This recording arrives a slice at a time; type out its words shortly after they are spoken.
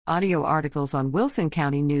Audio articles on Wilson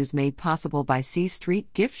County News made possible by C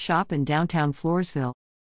Street Gift Shop in downtown Floresville.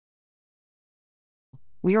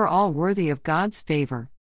 We are all worthy of God's favor.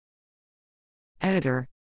 Editor.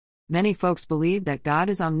 Many folks believe that God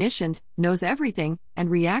is omniscient, knows everything, and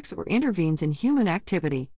reacts or intervenes in human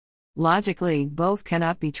activity. Logically, both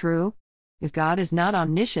cannot be true. If God is not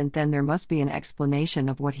omniscient, then there must be an explanation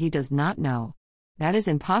of what he does not know. That is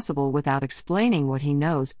impossible without explaining what he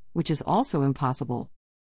knows, which is also impossible.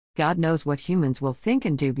 God knows what humans will think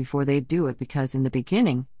and do before they do it because in the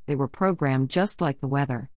beginning, they were programmed just like the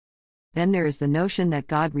weather. Then there is the notion that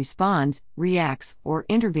God responds, reacts, or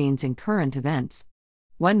intervenes in current events.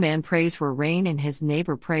 One man prays for rain and his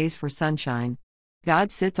neighbor prays for sunshine.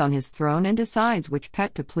 God sits on his throne and decides which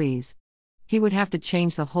pet to please. He would have to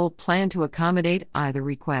change the whole plan to accommodate either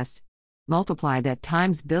request. Multiply that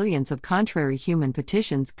times billions of contrary human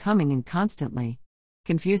petitions coming in constantly.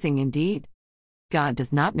 Confusing indeed. God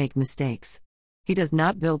does not make mistakes. He does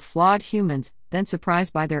not build flawed humans, then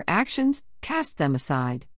surprised by their actions, cast them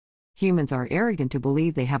aside. Humans are arrogant to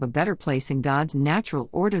believe they have a better place in God's natural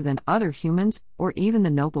order than other humans, or even the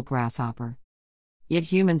noble grasshopper. Yet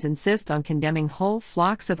humans insist on condemning whole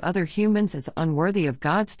flocks of other humans as unworthy of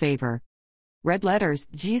God's favor. Red letters,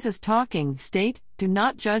 Jesus talking, state, "Do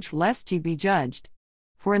not judge lest ye be judged.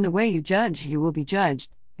 For in the way you judge you will be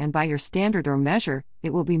judged, and by your standard or measure,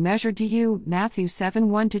 it will be measured to you." Matthew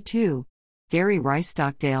 7:1-2. Gary Rice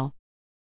Stockdale.